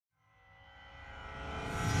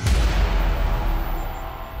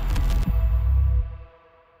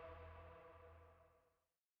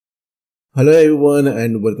Hello everyone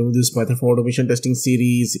and welcome to this Python for Automation testing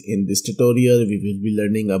series. In this tutorial, we will be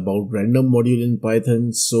learning about random module in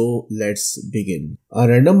Python. So let's begin. A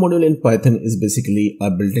random module in Python is basically a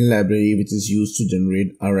built-in library which is used to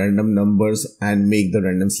generate a random numbers and make the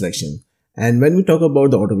random selection. And when we talk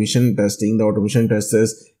about the automation testing, the automation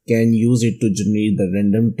testers can use it to generate the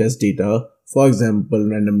random test data. For example,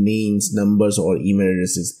 random names, numbers, or email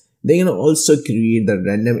addresses. They can also create the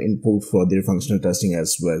random input for their functional testing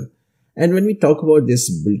as well. And when we talk about this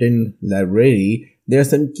built-in library, there are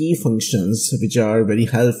some key functions which are very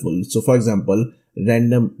helpful. So for example,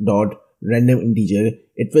 random.randint,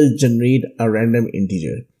 it will generate a random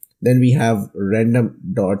integer. Then we have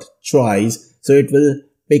random.choice, so it will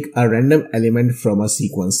pick a random element from a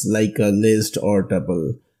sequence like a list or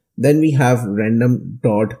tuple. Then we have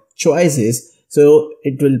random.choices, so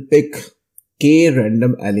it will pick k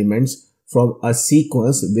random elements from a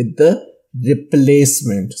sequence with the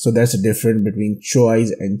replacement. So that's the difference between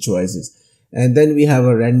choice and choices. And then we have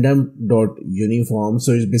a random.uniform,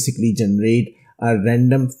 so it's basically generate a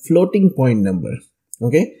random floating point number.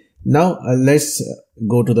 Okay, now let's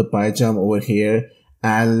go to the PyCharm over here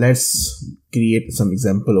and let's create some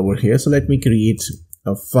example over here. So let me create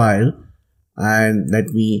a file and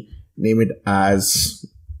let me name it as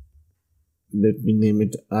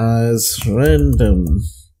random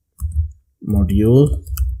module.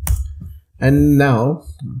 And now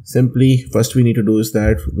simply first we need to do is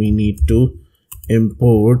that we need to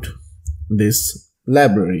import this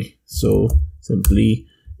library. So simply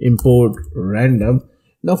import random.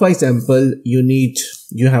 Now for example,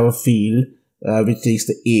 you have a field which takes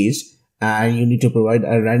the age and you need to provide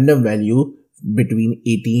a random value between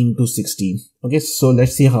 18 to 16. Okay, so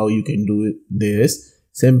let's see how you can do this.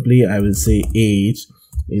 Simply I will say age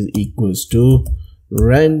is equals to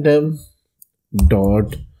random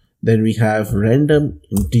dot, then we have random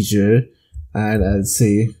integer and I'll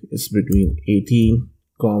say it's between 18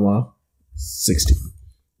 comma 16.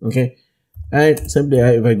 Okay, and simply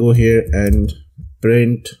if I go here and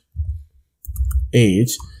print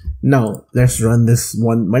age, now let's run this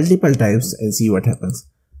one multiple times and see what happens.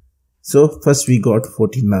 So first we got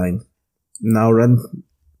 49, now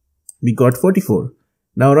we got 44,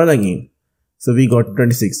 now run again. So we got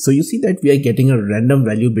 26. So you see that we are getting a random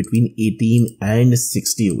value between 18 and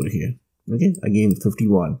 60 over here. Okay, again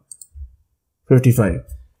 51, 55.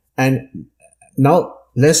 And now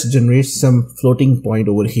let's generate some floating point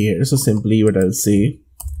over here. So simply what I'll say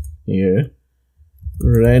here,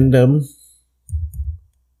 random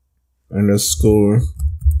underscore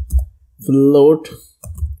float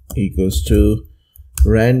equals to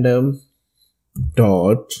random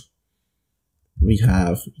dot, we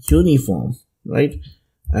have uniform, right?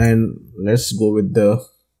 And let's go with the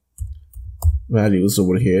values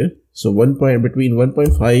over here. So between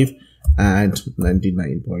 1.5 and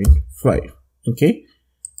 99.5. Okay,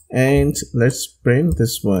 and let's print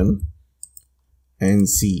this one and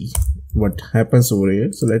see what happens over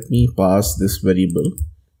here. So let me pass this variable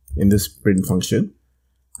in this print function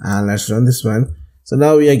and let's run this one. So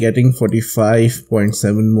now we are getting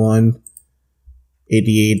 45.71,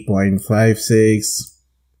 88.56,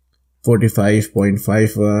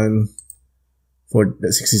 45.51,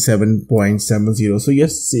 67.70. So you're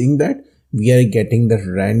seeing that we are getting the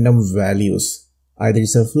random values, either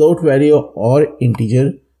it's a float value or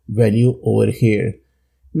integer value over here.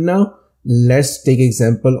 Now let's take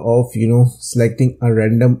example of selecting a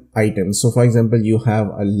random item. So for example, you have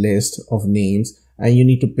a list of names and you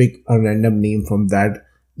need to pick a random name from that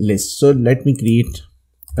list. So let me create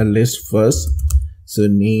a list first. So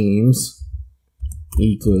names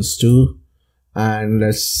equals to, and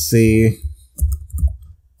let's say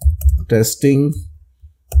testing,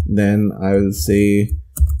 then I will say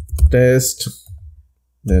test,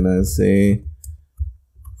 then I'll say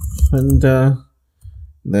funda,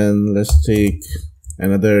 then let's take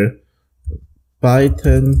another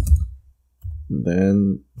Python,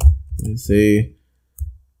 then we say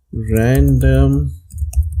random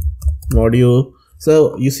module.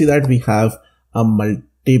 So you see that we have a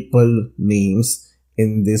multiple names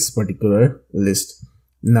in this particular list.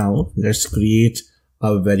 Now let's create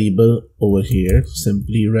a variable over here,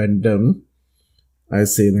 simply random, I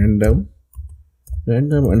say random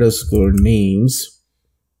underscore names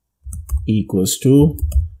equals to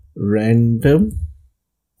random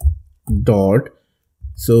dot.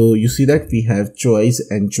 So you see that we have choice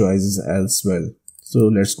and choices as well. So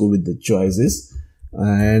let's go with the choices,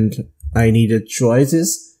 and I need a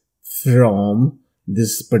choices from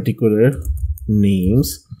this particular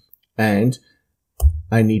names and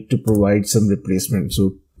I need to provide some replacement.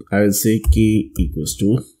 So I will say k equals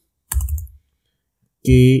to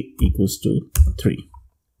k equals to 3.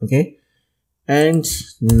 Okay, and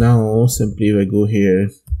now simply if I go here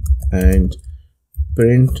and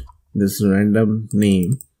print this random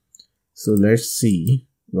name, so let's see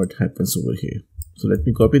what happens over here. So let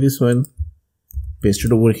me copy this one, paste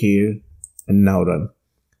it over here, and now run.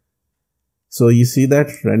 So you see that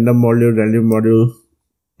random module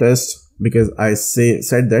test, because I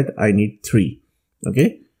said that I need 3.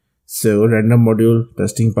 Okay, so random module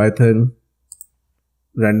testing Python,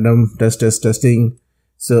 random testing.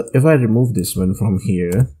 So if I remove this one from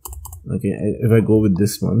here, okay, if I go with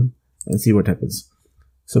this one and see what happens.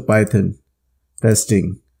 So Python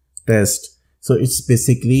testing test. So it's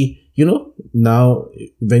basically, now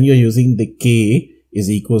when you're using the k is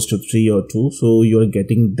equals to 3 or 2, so you're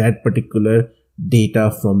getting that particular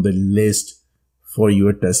data from the list for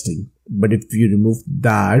your testing. But if you remove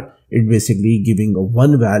that, it basically giving a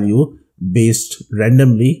one value based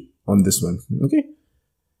randomly on this one. Okay,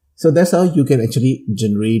 so that's how you can actually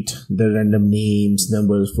generate the random names,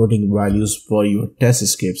 numbers, floating values for your test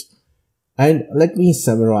scripts. And let me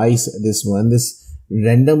summarize this one. This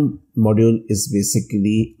random module is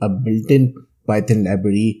basically a built-in Python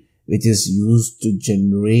library which is used to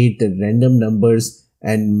generate the random numbers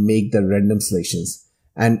and make the random selections.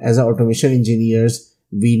 And as automation engineers,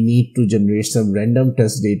 we need to generate some random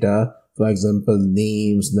test data, for example,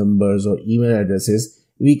 names, numbers, or email addresses.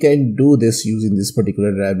 We can do this using this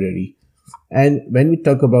particular library. And when we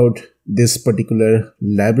talk about this particular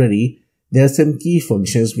library, there are some key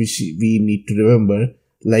functions which we need to remember,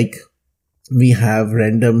 like we have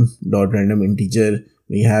random.randint,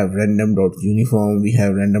 we have random.uniform, we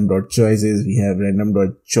have random.choices, we have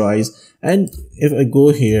random.choice. And if I go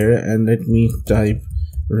here and let me type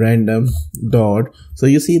random dot, so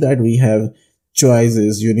you see that we have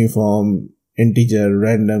choices, uniform, integer,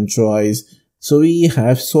 random, choice. So we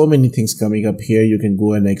have so many things coming up here. You can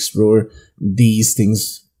go and explore these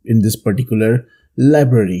things in this particular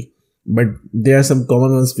library, but there are some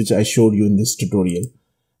common ones which I showed you in this tutorial.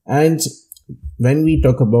 And when we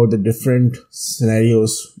talk about the different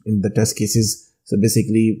scenarios in the test cases, so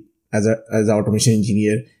basically as an automation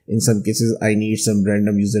engineer, in some cases I need some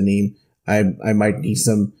random username, I might need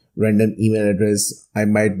some random email address, I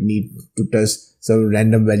might need to test some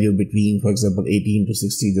random value between, for example, 18 to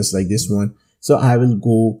 60, just like this one. So I will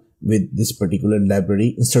go with this particular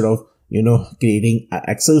library instead of creating an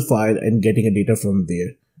Excel file and getting a data from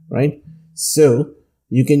there, right? So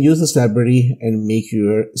you can use this library and make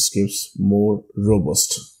your scripts more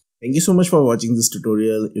robust. Thank you so much for watching this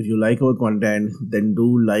tutorial. If you like our content, then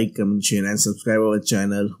do like, comment, share, and subscribe our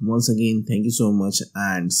channel. Once again, thank you so much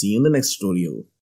and see you in the next tutorial.